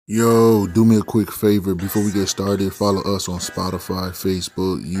Yo, do me a quick favor before we get started. Follow us on Spotify,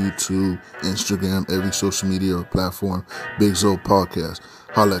 Facebook, YouTube, Instagram, every social media platform. Big Zo Podcast.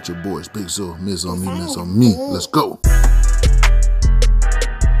 Holla at your boys. Big Zo, Miz on me, Miz on me. Let's go.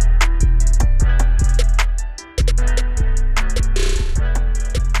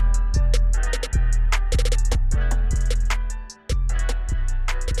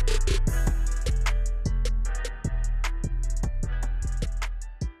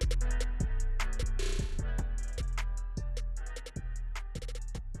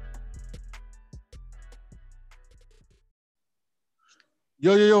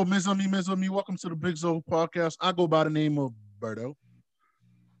 Yo, Miz on me. Welcome to the Big Zo Podcast. I go by the name of Berto.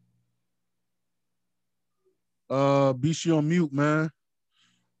 BC on mute, man.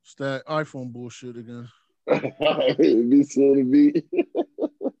 It's that iPhone bullshit again. BC on the beat.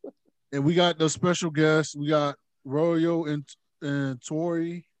 And we got the special guests. We got Royo and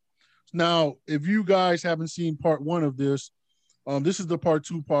Tori. Now, if you guys haven't seen part one of this, this is the part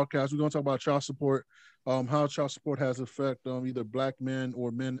two podcast. We're going to talk about child support. How child support has affect either black men or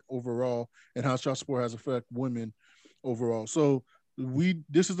men overall, and how child support has affect women overall. So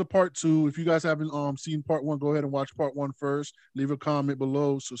this is the part two. If you guys haven't seen part one, go ahead and watch part one first. Leave a comment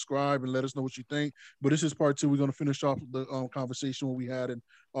below, subscribe, and let us know what you think. But this is part two. We're going to finish off the conversation we had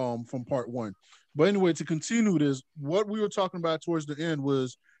from part one. But anyway, to continue this, what we were talking about towards the end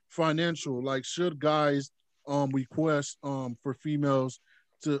was financial. Like, should guys request for females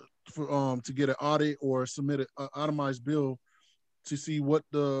to get an audit or submit an itemized bill to see what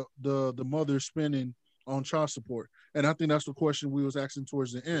the mother's spending on child support? And I think that's the question we was asking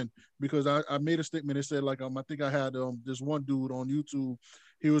towards the end, because I made a statement that said, like, I think I had this one dude on YouTube.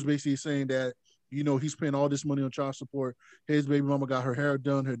 He was basically saying that, you know, he's paying all this money on child support. His baby mama got her hair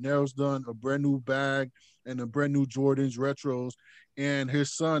done, her nails done, a brand new bag, and a brand new Jordans retros, and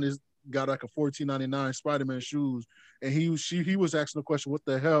his son got like a $14.99 Spider-Man shoes, and he was asking the question, what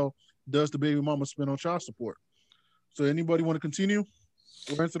the hell does the baby mama spend on child support? So anybody want to continue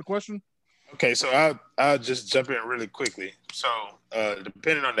or answer the question? Okay, so I'll just jump in really quickly. So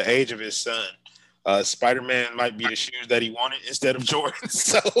depending on the age of his son, Spider-Man might be the shoes that he wanted instead of Jordan.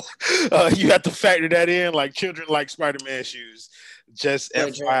 So you have to factor that in. Like, children like Spider-Man shoes. Just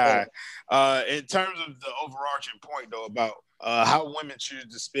FYI. In terms of the overarching point, though, about how women choose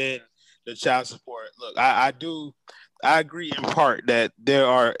to spend the child support. Look, I agree in part that there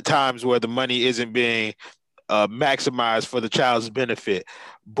are times where the money isn't being maximized for the child's benefit,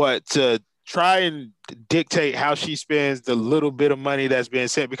 but to try and dictate how she spends the little bit of money that's being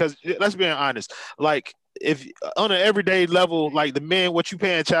sent, because let's be honest, like, if on an everyday level, like, the men, what you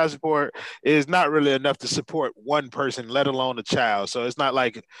paying child support is not really enough to support one person, let alone a child. So it's not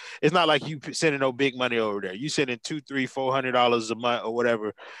like you sending no big money over there. You sending $200, $300, $400 a month or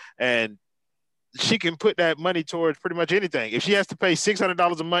whatever, and she can put that money towards pretty much anything. If she has to pay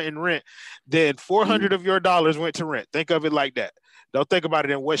 $600 a month in rent, then 400 of your dollars went to rent. Think of it like that. Don't think about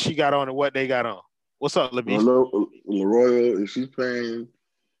it in what she got on and what they got on. What's up, LaBeast? LaRoyal, if she's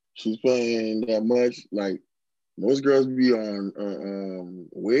paying that much. Like, most girls be on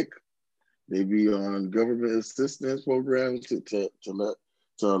WIC, they be on government assistance programs to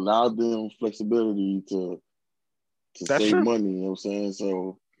allow them flexibility to That's save true. money. You know what I'm saying?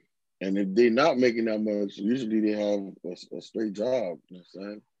 So, and if they're not making that much, usually they have a straight job. You know what I'm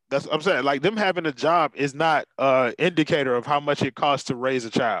saying? That's what I'm saying. Like, them having a job is not an indicator of how much it costs to raise a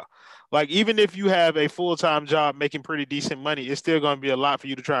child. Like, even if you have a full-time job making pretty decent money, it's still going to be a lot for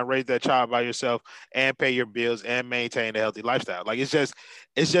you to try and raise that child by yourself and pay your bills and maintain a healthy lifestyle. Like, it's just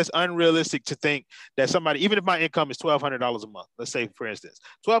unrealistic to think that somebody, even if my income is $1,200 a month, let's say, for instance,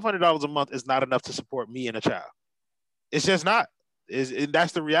 $1,200 a month is not enough to support me and a child. It's just not.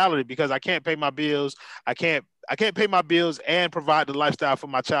 That's the reality, because I can't pay my bills. I can't pay my bills and provide the lifestyle for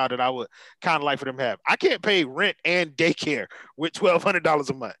my child that I would kind of like for them to have. I can't pay rent and daycare with $1,200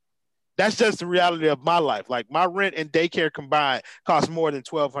 a month. That's just the reality of my life. Like, my rent and daycare combined cost more than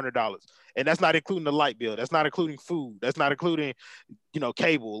 $1,200. And that's not including the light bill. That's not including food. That's not including,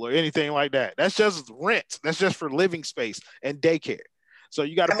 cable or anything like that. That's just rent. That's just for living space and daycare. So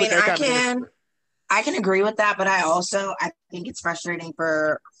you got to put that kind of... I can agree with that, but I think it's frustrating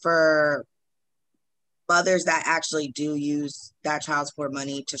for mothers that actually do use that child support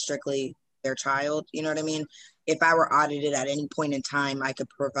money to strictly their child. You know what I mean? If I were audited at any point in time, I could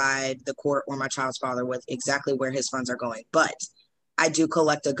provide the court or my child's father with exactly where his funds are going. But I do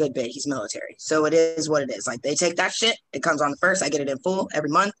collect a good bit. He's military. So it is what it is. Like, they take that shit. It comes on the first. I get it in full every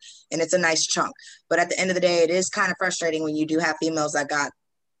month, and it's a nice chunk. But at the end of the day, it is kind of frustrating when you do have females that got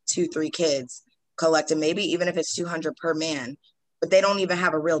 2-3 kids collecting, maybe even if it's 200 per man, but they don't even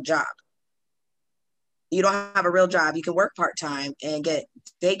have a real job. You don't have a real job. You can work part-time and get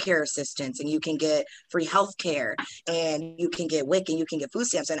daycare assistance, and you can get free health care, and you can get WIC, and you can get food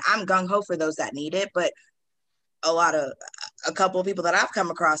stamps. And I'm gung-ho for those that need it, but a couple of people that I've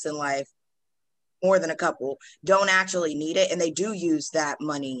come across in life, more than a couple, don't actually need it, and they do use that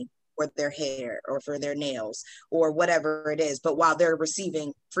money for their hair or for their nails or whatever it is, but while they're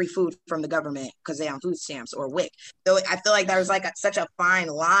receiving free food from the government because they're on food stamps or WIC. So I feel like there's like such a fine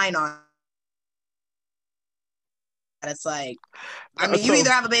line on. It's like, I mean, you either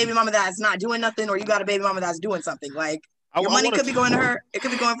have a baby mama that's not doing nothing, or you got a baby mama that's doing something. Like, your money could be going to her. It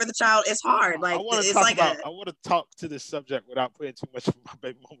could be going for the child. It's hard. Like, it's like I want to talk to this subject without putting too much of my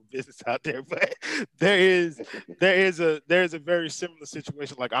baby mama business out there. But there is a very similar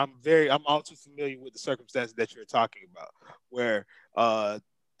situation. Like, I'm all too familiar with the circumstances that you're talking about, where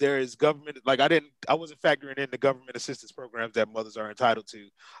there is government. Like, I wasn't factoring in the government assistance programs that mothers are entitled to.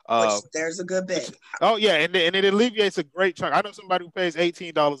 Which there's a good bit. Oh yeah, and it alleviates a great chunk. I know somebody who pays $18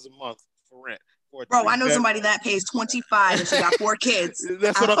 a month for rent. Bro, I know somebody that pays $25 and she got 4 kids.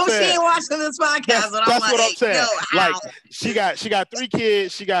 That's what I'm saying. She ain't watching this podcast, but that's I'm what I'm saying. Yo, like, she got 3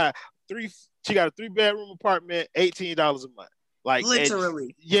 kids. She got a 3-bedroom apartment, $18 a month. Like,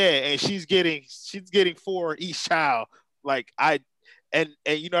 literally. And she's getting 4 each child. Like, and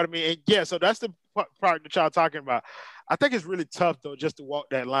you know what I mean? And yeah, so that's the part that y'all talking about. I think it's really tough though, just to walk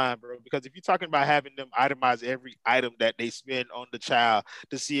that line, bro, because if you're talking about having them itemize every item that they spend on the child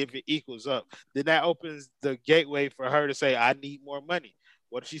to see if it equals up, then that opens the gateway for her to say, I need more money.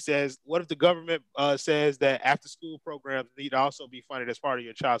 What if the government says that after school programs need to also be funded as part of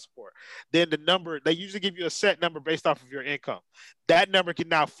your child support? Then the number, they usually give you a set number based off of your income. That number can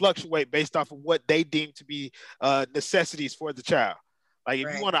now fluctuate based off of what they deem to be necessities for the child. Like,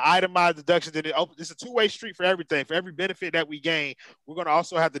 if you want to itemize deductions, then it's a two-way street for everything. For every benefit that we gain, we're going to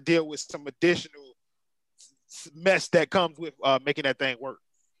also have to deal with some additional mess that comes with making that thing work.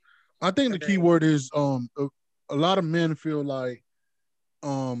 I think the key word is a lot of men feel like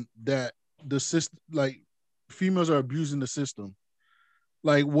that the system, like, females are abusing the system.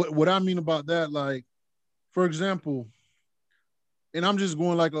 Like, what I mean about that, like, for example, and I'm just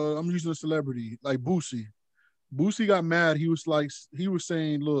going like I'm using a celebrity like Boosie. Boosie got mad. He was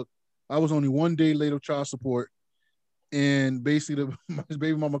saying, look, I was only 1 day late of child support. And basically his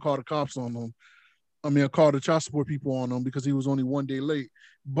baby mama called the cops on him. I called the child support people on him because he was only 1 day late.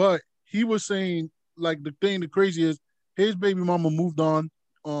 But he was saying, like, the crazy is his baby mama moved on,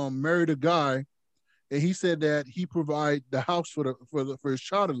 married a guy, and he said that he provide the house for his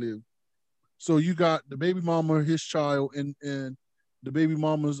child to live. So you got the baby mama, his child, and the baby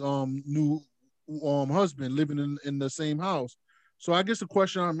mama's new husband living in the same house. So I guess the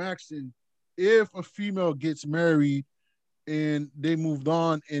question I'm asking, if a female gets married and they moved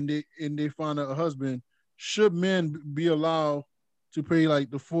on and they find a husband, should men be allowed to pay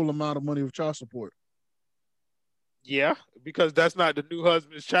like the full amount of money of child support? Yeah, because that's not the new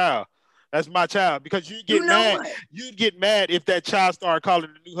husband's child. That's my child. Because you'd get mad if that child started calling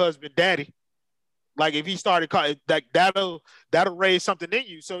the new husband daddy. Like, if he started calling, like, that'll raise something in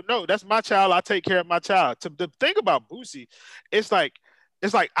you. So no, that's my child. I take care of my child. The thing about Boosie, it's like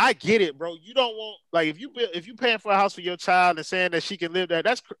I get it, bro. You don't want, like, if you paying for a house for your child and saying that she can live there,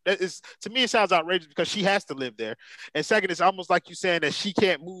 that is, to me, it sounds outrageous because she has to live there. And second, it's almost like you saying that she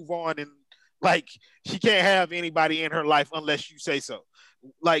can't move on and, like, she can't have anybody in her life unless you say so.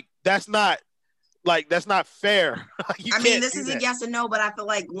 Like, that's not fair. I mean, this is a yes and no, but I feel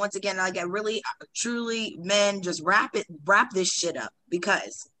like, once again, like, I really, truly, men, just wrap this shit up,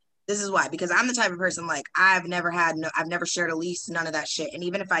 because this is why. Because I'm the type of person, like, I've never shared a lease, none of that shit. And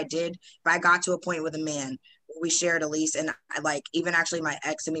even if I did, if I got to a point with a man where we shared a lease, and I, like, even actually my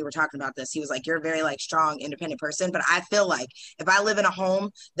ex and me were talking about this, he was like, you're a very, like, strong, independent person. But I feel like if I live in a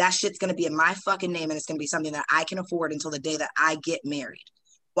home, that shit's going to be in my fucking name, and it's going to be something that I can afford until the day that I get married.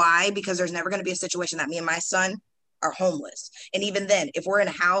 Why? Because there's never going to be a situation that me and my son are homeless. And even then, if we're in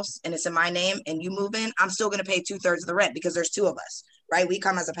a house and it's in my name and you move in, I'm still going to pay 2/3 of the rent because there's 2 of us, right? We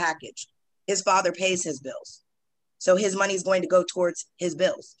come as a package. His father pays his bills. So his money is going to go towards his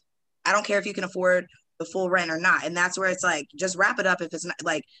bills. I don't care if you can afford the full rent or not. And that's where it's like, just wrap it up. If it's not,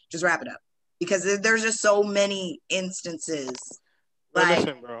 like, just wrap it up. Because there's just so many instances. Like,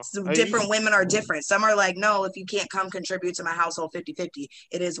 listen, bro. Different women are different. Some are like, no, if you can't come contribute to my household 50-50,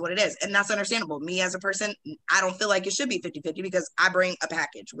 it is what it is. And that's understandable. Me as a person, I don't feel like it should be 50-50 because I bring a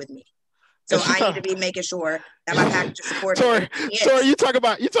package with me. So I need to be making sure that my package is supporting. Tori, you talk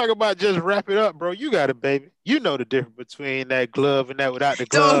about just wrap it up, bro. You got it, baby. You know the difference between that glove and that without the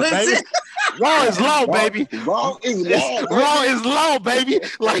glove, baby. Law is law, baby. Law is law. Law is law, baby.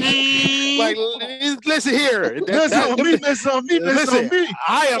 Like, listen here. Listen, me.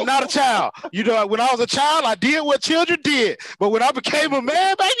 I am not a child. You know, when I was a child, I did what children did. But when I became a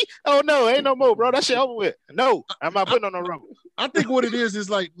man, baby, oh no, ain't no more, bro. That shit over with. No, I'm not putting on no rubber. I think what it is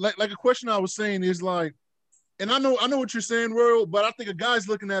like a question I was saying is like, and I know what you're saying, Royal, but I think a guy's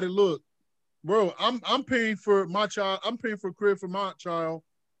looking at it. Look, bro, I'm paying for my child. I'm paying for a crib for my child,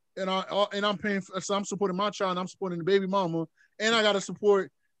 and I'm paying for, so I'm supporting my child. And I'm supporting the baby mama, and I got to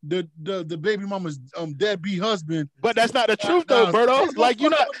support the baby mama's deadbeat husband. But that's not the truth, though, Berto. Like you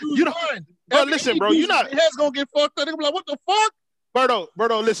know. But listen, bro, you're not. His head's gonna get fucked up. They're gonna be like, what the fuck?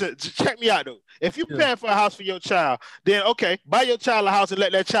 Berto, listen, check me out, though. If you're paying for a house for your child, then okay, buy your child a house and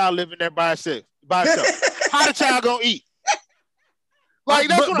let that child live in there by itself. How the child gonna eat? Like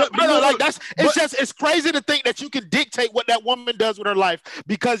that's it's crazy to think that you can dictate what that woman does with her life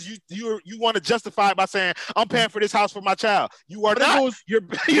because you want to justify it by saying I'm paying for this house for my child. You are not. You're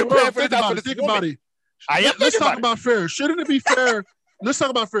paying for this house for this woman. About it. Let's talk about fair. Shouldn't it be fair? Let's talk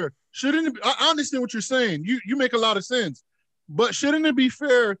about fair. Shouldn't it be, I understand what you're saying. You make a lot of sense. But shouldn't it be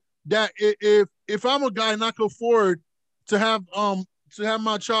fair that if I'm a guy and I can afford to have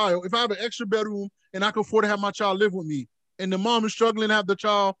my child, if I have an extra bedroom and I can afford to have my child live with me, and the mom is struggling to have the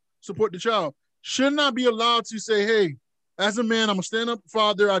child support the child, shouldn't I be allowed to say, hey, as a man, I'm a stand-up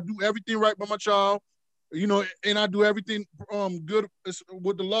father. I do everything right by my child, you know, and I do everything good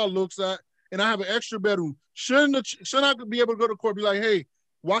what the law looks at, and I have an extra bedroom. Shouldn't I be able to go to court and be like, hey,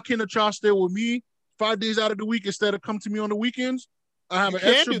 why can't the child stay with me 5 days out of the week instead of come to me on the weekends? I have an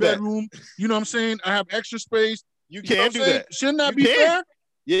extra bedroom. You know what I'm saying? I have extra space. You can do that. Shouldn't that be fair?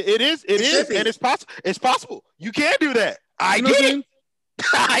 Yeah, it is. It is, and it's possible. It's possible. You can do that. I did it.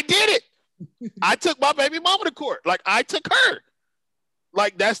 I did it. I took my baby mama to court. Like I took her.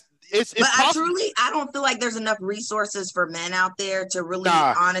 Like it's but possible. I don't feel like there's enough resources for men out there to really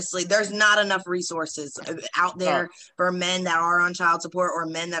honestly, there's not enough resources out there for men that are on child support or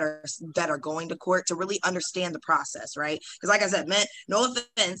men that are going to court to really understand the process, right? Because like I said, men, no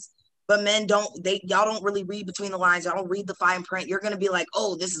offense, but men y'all don't really read between the lines. Y'all don't read the fine print. You're going to be like,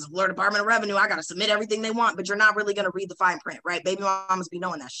 oh, this is Florida Department of Revenue. I got to submit everything they want, but you're not really going to read the fine print, right? Baby mamas be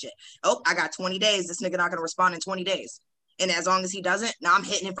knowing that shit. Oh, I got 20 days. This nigga not going to respond in 20 days. And as long as he doesn't, now I'm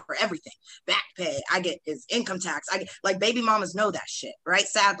hitting him for everything. Back pay, I get his income tax. I get, like, baby mamas know that shit, right?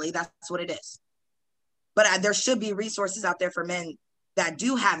 Sadly, that's what it is. But there should be resources out there for men that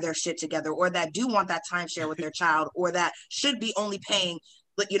do have their shit together or that do want that timeshare with their child or that should be only paying.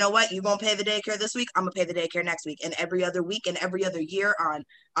 But you know what? You're going to pay the daycare this week. I'm going to pay the daycare next week. And every other week and every other year on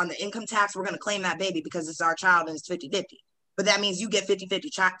the income tax, we're going to claim that baby because it's our child and it's 50-50. But that means you get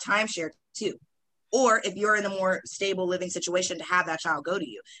 50-50 timeshare too. Or if you're in a more stable living situation to have that child go to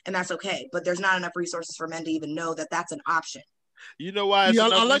you. And that's okay. But there's not enough resources for men to even know that that's an option. You know why?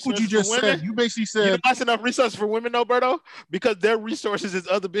 I like what you just said. You basically said, you know that's enough resources for women, though, Berto, because their resources is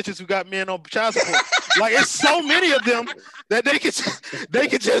other bitches who got men on child support. Like it's so many of them that they can just they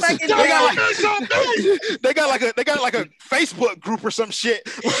got like a Facebook group or some shit.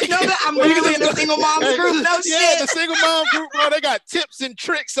 Like, no, I'm literally in the single mom group. No shit. Yeah, the single mom group, bro. They got tips and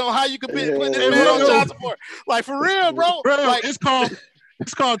tricks on how you can put this man on child support. Like for real, bro. Like it's called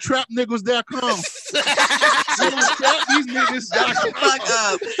trapniggas.com. Trap these niggas. Fuck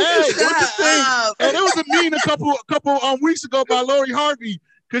up. Hey, what's the thing? And there was a meme a couple weeks ago by Lori Harvey.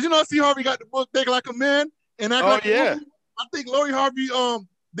 Because you know, see Harvey got the book Think Like a Man and Act Like a Woman. I think Lori Harvey,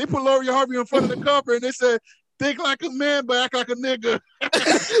 they put Lori Harvey in front of the cover and they said, think like a man, but act like a nigga.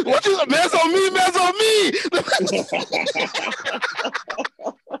 What you mess on me?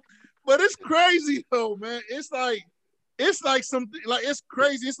 But it's crazy though, man. It's like something like it's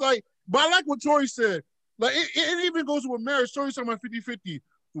crazy. It's like, but I like what Tori said. Like it even goes with marriage. Tori's talking about 50-50.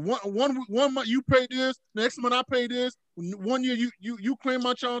 One month you pay this, next month I pay this. 1 year you claim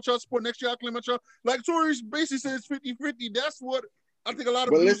my child support, next year I claim my child. Like Tori's basically says 50-50. That's what I think a lot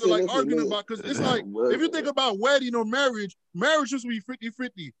of people are arguing about, because it's like if you think about wedding or marriage used to be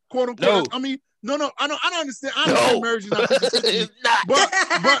 50-50, quote unquote. No. I mean, no, I don't understand. I understand marriage is not 50-50. It's not. But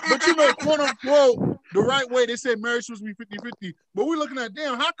you know, quote unquote, the right way they said marriage supposed to be 50-50. But we're looking at,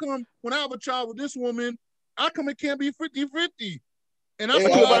 damn, how come when I have a child with this woman, how come it can't be 50-50? And I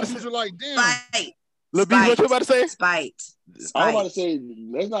think a lot of people are like, damn. Spite. Lil B, what you about to say? Spite. I'm about to say,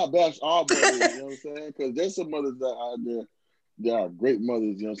 let's not bash all mothers, you know what I'm saying? Because there's some mothers that are out there. They are great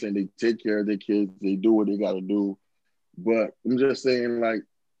mothers, you know what I'm saying? They take care of their kids. They do what they got to do. But I'm just saying, like,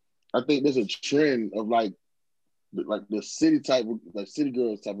 I think there's a trend of like the city type of like city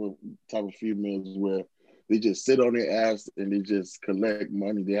girls type of females where they just sit on their ass and they just collect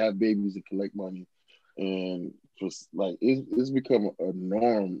money. They have babies and collect money, and just like it's become a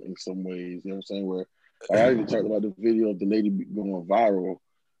norm in some ways. You know what I'm saying? Where I even talked about the video of the lady going viral.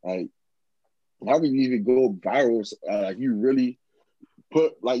 Like, how can you even go viral? Like, you really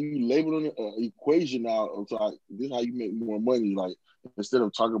put like you label an equation out of like this is how you make more money. Like, instead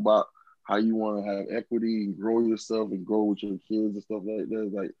of talking about how you want to have equity and grow yourself and grow with your kids and stuff like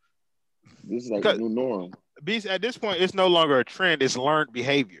that. Like, this is like the new norm. Beast, at this point, it's no longer a trend, it's learned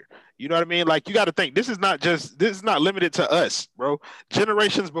behavior. You know what I mean? Like, you got to think, this is not limited to us, bro.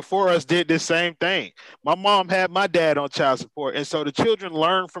 Generations before us did this same thing. My mom had my dad on child support, and so the children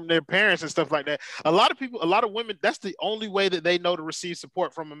learn from their parents and stuff like that. A lot of women, that's the only way that they know to receive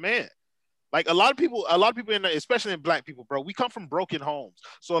support from a man. Like, a lot of people especially in Black people, bro, we come from broken homes.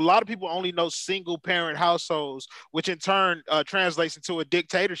 So a lot of people only know single parent households, which in turn translates into a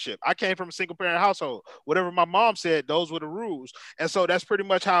dictatorship. I came from a single parent household. Whatever my mom said, those were the rules. And so that's pretty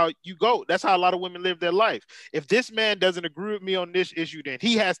much how you go. That's how a lot of women live their life. If this man doesn't agree with me on this issue, then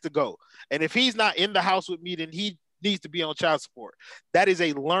he has to go. And if he's not in the house with me, then he needs to be on child support. That is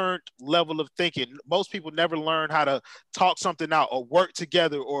a learned level of thinking. Most people never learn how to talk something out or work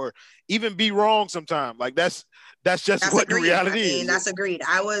together or even be wrong sometimes. Like, that's what the reality is. That's agreed.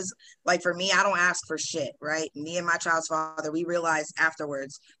 I was like, for me, I don't ask for shit, right? Me and my child's father, we realized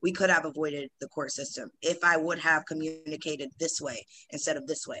afterwards we could have avoided the court system if I would have communicated this way instead of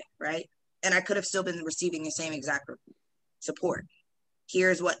this way, right? And I could have still been receiving the same exact support.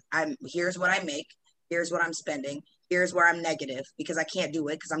 Here's what I make. Here's what I'm spending. Here's where I'm negative because I can't do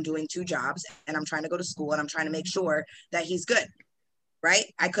it because I'm doing 2 jobs and I'm trying to go to school and I'm trying to make sure that he's good, right?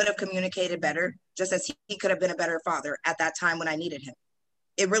 I could have communicated better, just as he could have been a better father at that time when I needed him.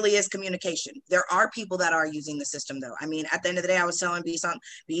 It really is communication. There are people that are using the system, though. I mean, at the end of the day, I was telling Beast on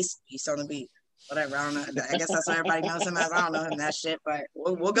the beat, whatever. I don't know. I guess that's what everybody knows him as. I don't know him that shit, but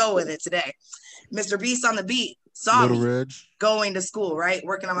we'll go with it today. Mr. Beast on the beat saw Little me Reg. going to school, right?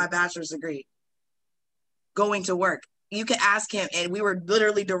 Working on my bachelor's degree. Going to work. You can ask him, and we were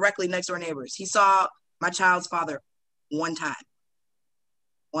literally directly next door neighbors. He saw my child's father one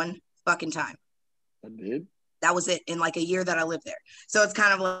fucking time. I did. That was it in like a year that I lived there. So it's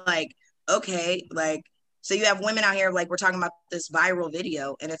kind of like, okay, like, so you have women out here, like, we're talking about this viral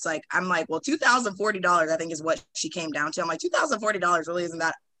video, and it's like, I'm like, well, $2,040, I think is what she came down to. I'm like, $2,040 really isn't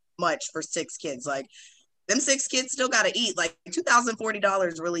that much for 6 kids. Like, them 6 kids still got to eat. Like,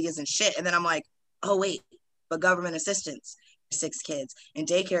 $2,040 really isn't shit. And then I'm like, oh, wait. But government assistance, 6 kids, and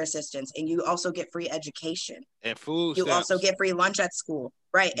daycare assistance, and you also get free education and food. You also get free lunch at school,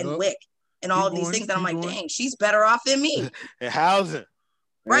 right? And WIC, and all of these things. That I'm like, dang, she's better off than me. And housing,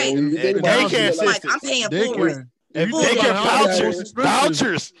 right? And daycare assistance. Like, I'm paying full rent. And daycare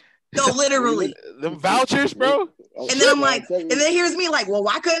vouchers. No, literally. Them vouchers, bro. And then I'm like, and then here's me like, well,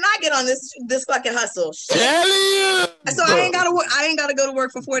 why couldn't I get on this fucking hustle? Tell you. So I ain't gotta go to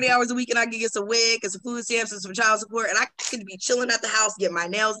work for 40 hours a week, and I can get some WIC and some food stamps and some child support, and I could be chilling at the house, get my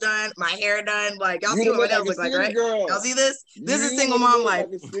nails done, my hair done. Like, y'all see what my nails look like, right? Y'all see this? This is single mom life.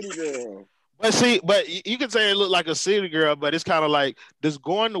 But you can say it look like a city girl, but it's kind of like, does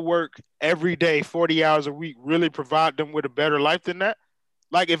going to work every day, 40 hours a week, really provide them with a better life than that?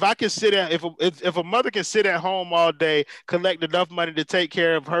 Like, if I can sit at, if a mother can sit at home all day, collect enough money to take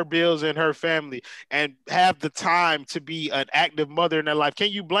care of her bills and her family, and have the time to be an active mother in their life, can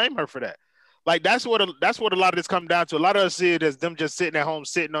you blame her for that? Like, that's what a lot of this comes down to. A lot of us see it as them just sitting at home,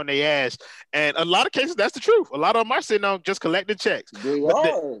 sitting on their ass. And a lot of cases, that's the truth. A lot of them are sitting on just collecting checks.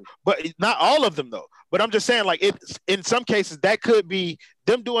 But not all of them, though. But I'm just saying, like, in some cases, that could be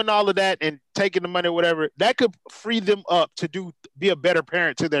them doing all of that and taking the money or whatever. That could free them up to be a better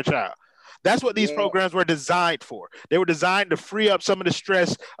parent to their child. That's what these programs were designed for. They were designed to free up some of the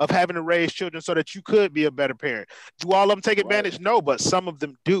stress of having to raise children so that you could be a better parent. Do all of them take advantage? No, but some of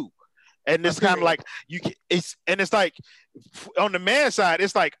them do. And it's kind of like it's like on the man side,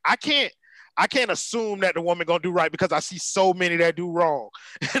 it's like I can't assume that the woman gonna do right because I see so many that do wrong.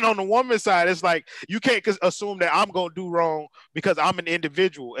 And on the woman side, it's like you can't assume that I'm gonna do wrong because I'm an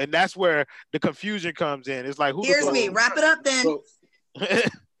individual, and that's where the confusion comes in. It's like, here's me. Wrap it up then.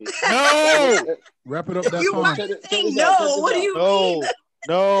 No, wrap it up. That you might say no. What do you mean?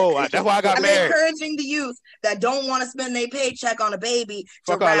 No, that's why I got married. I'm encouraging the youth that don't want to spend their paycheck on a baby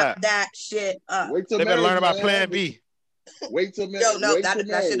to wrap that shit up. They better learn about Plan B. Wait till marriage. No,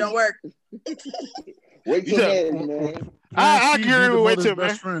 that shit don't work. Wait till marriage, man. I agree with wait till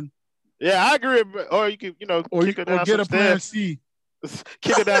marriage. Yeah, I agree. Or you can, or get a Plan C.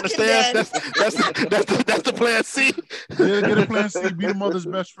 Kick her down the stairs. That's the plan C. Yeah, get a plan C. Be the mother's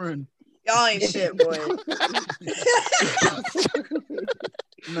best friend. Y'all ain't shit, boy.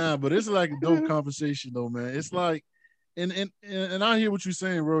 Nah, but it's like a dope conversation though, man. It's like, and I hear what you're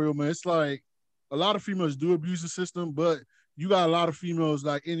saying, Royal, man. It's like a lot of females do abuse the system, but you got a lot of females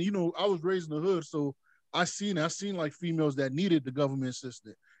like, and you know, I was raised in the hood, so I seen like females that needed the government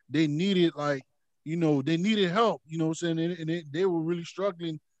assistance. They needed like, you know, they needed help, you know what I'm saying? And they were really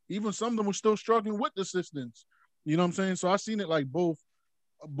struggling. Even some of them were still struggling with the assistance. You know what I'm saying? So I seen it like both,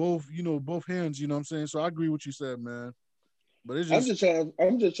 you know, both hands, you know what I'm saying? So I agree with what you said, man. But it's just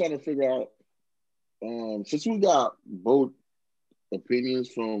I'm just trying to figure out, since we got both opinions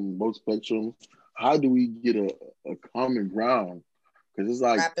from both spectrums, how do we get a common ground? Because it's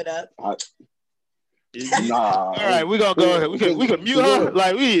like wrap it up. Nah. All right, we're gonna go ahead. We can mute her.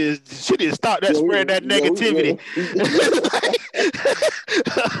 Like she didn't stop that spread that negativity.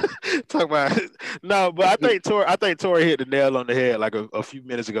 Talk about it. No, but I think Tori hit the nail on the head like a few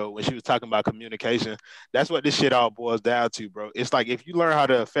minutes ago when she was talking about communication. That's what this shit all boils down to, bro. It's like if you learn how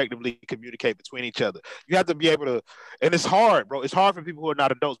to effectively communicate between each other, you have to be able to, and it's hard, bro. It's hard for people who are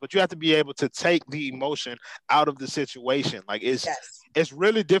not adults, but you have to be able to take the emotion out of the situation. Like it's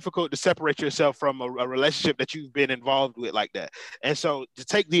really difficult to separate yourself from a relationship that you've been involved with like that. And so to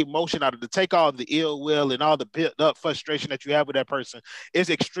take the emotion out of it, to take all the ill will and all the built up frustration that you have with that person is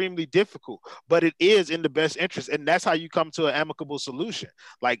extremely difficult, but it is in the best interest. And that's how you come to an amicable solution.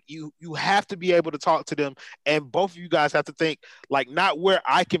 Like you have to be able to talk to them, and both of you guys have to think like not where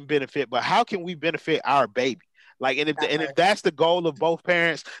I can benefit, but how can we benefit our baby? Like, and if that's the goal of both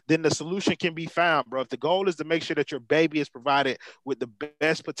parents, then the solution can be found, bro. If the goal is to make sure that your baby is provided with the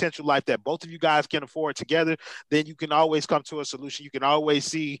best potential life that both of you guys can afford together, then you can always come to a solution. You can always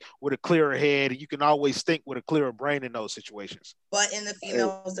see with a clearer head, and you can always think with a clearer brain in those situations. But in the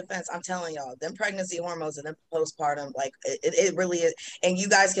female's defense, I'm telling y'all, them pregnancy hormones and them postpartum, like it really is. And you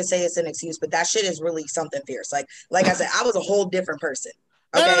guys can say it's an excuse, but that shit is really something fierce. Like I said, I was a whole different person.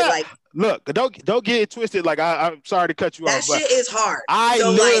 Okay, no. like look, don't get it twisted. Like I'm sorry to cut you off. That shit is hard.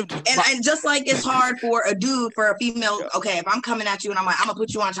 And just like it's hard for a dude, for a female. Okay, if I'm coming at you and I'm like, I'm gonna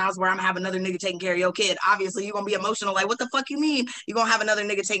put you on child support, I'm gonna have another nigga taking care of your kid. Obviously, you're gonna be emotional. Like, what the fuck you mean? You're gonna have another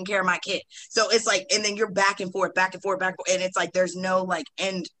nigga taking care of my kid. So it's like, and then you're back and forth, and it's like there's no like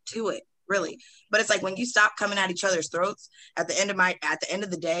end to it, really. But it's like when you stop coming at each other's throats. At the end of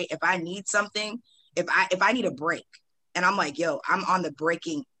the day, if I need something, if I need a break. And I'm like, yo, I'm on the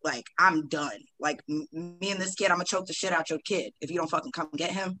breaking, like, I'm done. Like, me and this kid, I'm going to choke the shit out your kid if you don't fucking come get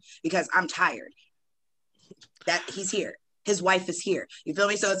him, because I'm tired. That he's here. His wife is here. You feel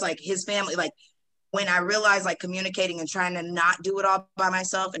me? So it's like his family, like, when I realized, like, communicating and trying to not do it all by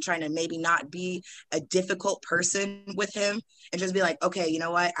myself and trying to maybe not be a difficult person with him and just be like, okay, you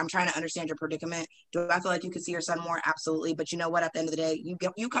know what? I'm trying to understand your predicament. Do I feel like you could see your son more? Absolutely. But you know what? At the end of the day,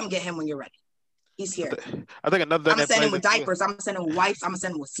 you come get him when you're ready. He's here. I think another thing I'm gonna send him with diapers. I'm gonna send him with wipes. I'm gonna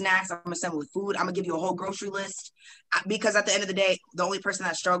send him with snacks. I'm gonna send him with food. I'm gonna give you a whole grocery list. Because at the end of the day, the only person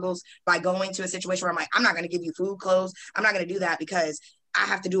that struggles by going to a situation where I'm like, I'm not gonna give you food, clothes. I'm not gonna do that because I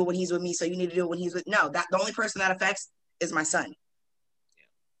have to do it when he's with me. So you need to do it when he's with. No, that the only person that affects is my son.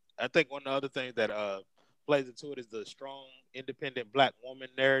 I think one of the other things that plays into it is the strong, independent Black woman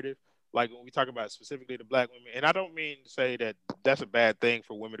narrative. Like when we talk about specifically the Black women, and I don't mean to say that that's a bad thing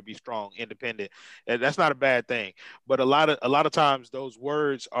for women to be strong, independent. And that's not a bad thing. But a lot of times those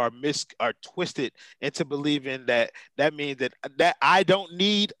words are twisted into believing that means that I don't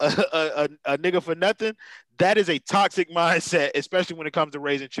need a nigga for nothing. That is a toxic mindset, especially when it comes to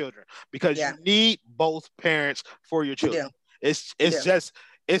raising children, because you need both parents for your children.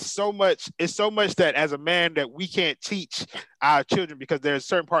 It's so much that as a man that we can't teach our children, because there's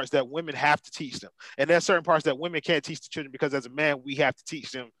certain parts that women have to teach them, and there's certain parts that women can't teach the children, because as a man we have to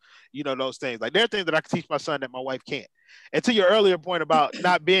teach them, you know, those things. Like there are things that I can teach my son that my wife can't. And to your earlier point about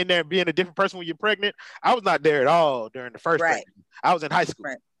not being there and being a different person when you're pregnant, I was not there at all during the first pregnancy. I was in high school.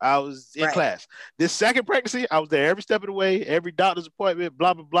 I was in class. This second pregnancy, I was there every step of the way, every doctor's appointment,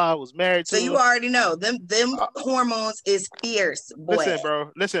 blah, blah, blah. I was married to her. You already know. Them hormones is fierce, boy.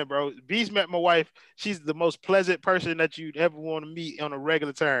 Listen, bro. Beast met my wife. She's the most pleasant person that you'd ever want to meet on a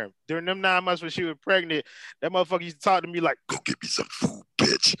regular term. During them 9 months when she was pregnant, that motherfucker used to talk to me like, go get me some food,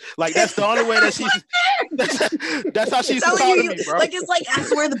 bitch. Like, that's the only way that that's how she used to talk to me, bro. Like, it's like, I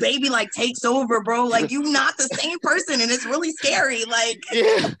swear the baby, like, takes over, bro. Like, you not the same person, and it's really scary. Like,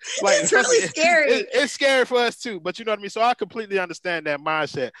 yeah, like it's really scary. It's scary for us, too. But you know what I mean? So I completely understand that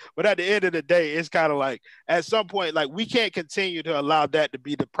mindset. But at the end of the day, it's kind of like, at some point, like, we can't continue to allow that to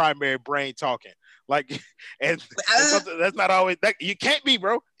be the primary brain talking. Like, and something that's not always that you can't be,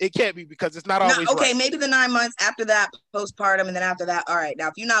 bro. It can't be because it's not always okay, right. maybe the 9 months after that postpartum, and then after that, all right. Now,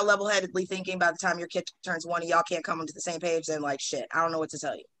 if you're not level-headedly thinking by the time your kid turns 1 and y'all can't come onto the same page, then like shit, I don't know what to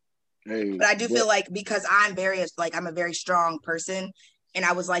tell you. Hey, but I do feel like because I'm a very strong person, and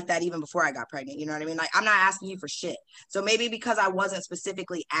I was like that even before I got pregnant. You know what I mean? Like I'm not asking you for shit. So maybe because I wasn't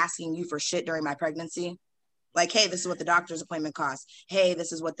specifically asking you for shit during my pregnancy. Like, hey, this is what the doctor's appointment costs. Hey,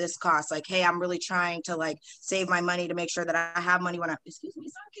 this is what this costs. Like, hey, I'm really trying to like save my money to make sure that I have money when I. Excuse me,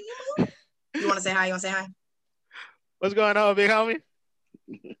 son. Can you move? You want to say hi? You want to say hi? What's going on, big homie?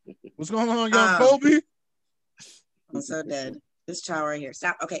 What's going on, young Kobe? I'm so dead. This child right here.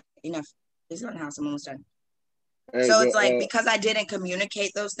 Stop. Okay, enough. Please go in the house. I'm almost done. hey, So it's like because I didn't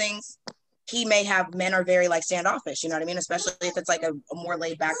communicate those things. Men are very like standoffish, you know what I mean? Especially if it's like a more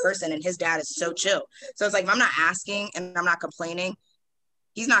laid back person, and his dad is so chill. So it's like, if I'm not asking and I'm not complaining,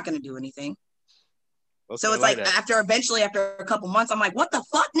 he's not going to do anything. So it's like after a couple months, I'm like, what the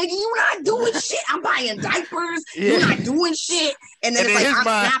fuck, nigga? You not doing shit. I'm buying diapers. You're not doing shit. And then it's like, I'm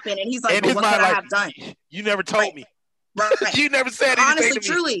snapping. And he's like, but what could I have done? You never told me. Right. You never said anything.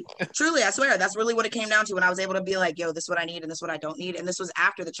 Honestly, truly, I swear, that's really what it came down to when I was able to be like, yo, this is what I need and this is what I don't need. And this was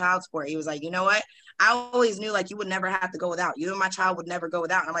after the child support. He was like, you know what? I always knew like you would never have to go without. You and my child would never go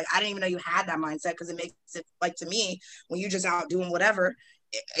without. And I'm like, I didn't even know you had that mindset, because it makes it like, to me, when you're just out doing whatever,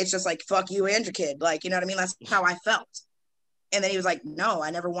 it's just like, fuck you and your kid. Like, you know what I mean? That's how I felt. And then he was like, no,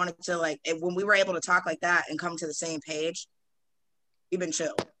 I never wanted to like, when we were able to talk like that and come to the same page, we've been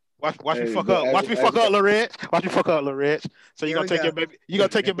chill. Watch me fuck up. Watch me fuck up, Lil Reg. Watch me fuck up, Lil Reg. So you gonna take your baby? You gonna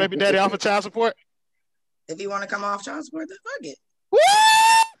take your baby daddy off of child support? If you want to come off child support, then fuck it. Woo!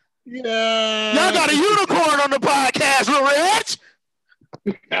 Yeah. Y'all got a unicorn on the podcast, Lil Reg.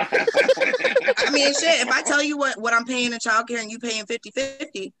 I mean, shit. If I tell you what I'm paying in childcare and you paying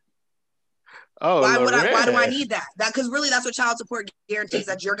 50-50, why do I need that? Because really, that's what child support guarantees,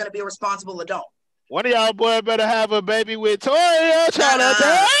 that you're gonna be a responsible adult. One of y'all boys better have a baby with Toya. Shut up.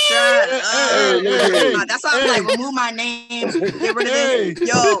 That's why I'm like, remove my name, get rid of this.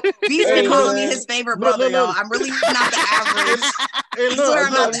 Yo, B's been calling me his favorite brother, yo. I'm really not the average. I swear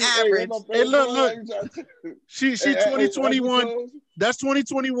I'm not the average. Hey, look. She 2021. That's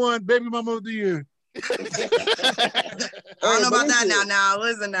 2021 baby mama of the year. I don't know about that now. Now,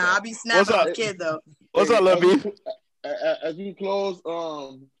 listen now. I'll be snapping on the kid, though. What's up, Lil B? As we close,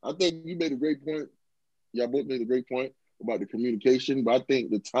 I think you made a great point. Y'all both made a great point about the communication, but I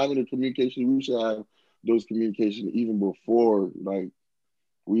think the timing of communication, we should have those communications even before like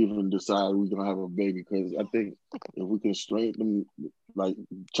we even decide we're gonna have a baby. Because I think if we can strengthen, like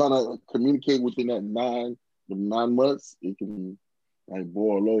trying to communicate within that 9 months, it can like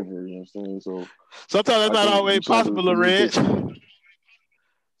boil over. You know what I'm saying? So sometimes that's not always possible, Reg.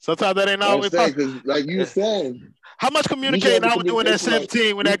 Sometimes that ain't always possible. Because like you saying, how much communicating I was doing at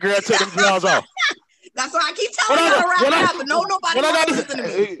 17 when that girl took them drawers off? That's why I keep telling y'all to wrap it up, but nobody wants to listen to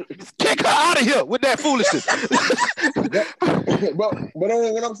me. Kick her out of here with that foolishness. but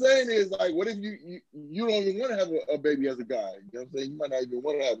what I'm saying is, like, what if you don't even want to have a baby as a guy? You know what I'm saying? You might not even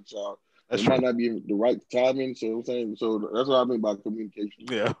want to have a child. It might not be the right timing. So I'm saying, so that's what I mean by communication.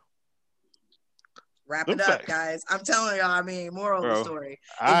 Yeah. Wrap it up, guys. I'm telling y'all, I mean, moral of the story.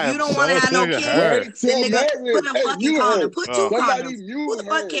 If you don't want to have no kids, then nigga, put a fucking condom. Put 2 condoms. Who the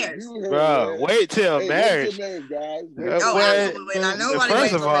fuck cares? Bro, wait till marriage. Absolutely not. Nobody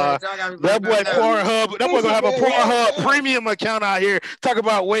First of all, that boy Pornhub, that boy gonna have a Pornhub premium account out here. Talk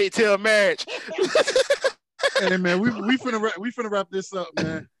about wait till marriage. Hey man, we finna wrap this up,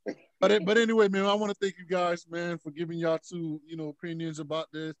 man. But anyway, man, I want to thank you guys, man, for giving y'all 2, opinions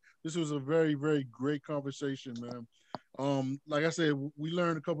about this. This was a very, very great conversation, man. Like I said, we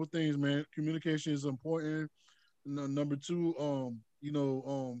learned a couple of things, man. Communication is important. Number 2,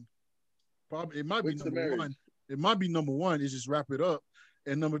 probably it might be number 1. It might be number 1 is just wrap it up.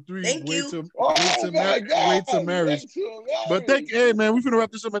 And number 3, wait till marriage. But hey man, we're gonna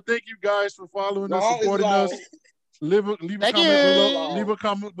wrap this up. But thank you guys for following us, supporting us. Leave a comment below. Leave a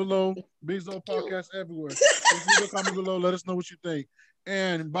comment below. Big Zo Podcast everywhere. Just leave a comment below. Let us know what you think.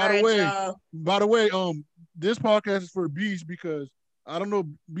 And by the way, this podcast is for Beast because I don't know,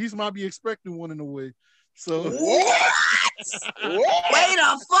 Beast might be expecting one in a way. So what? Wait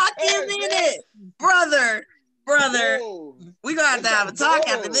a fucking minute, brother. We gonna have a talk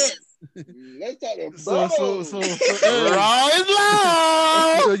after this. Let's talk about so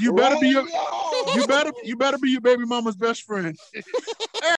you better be your baby mama's best friend.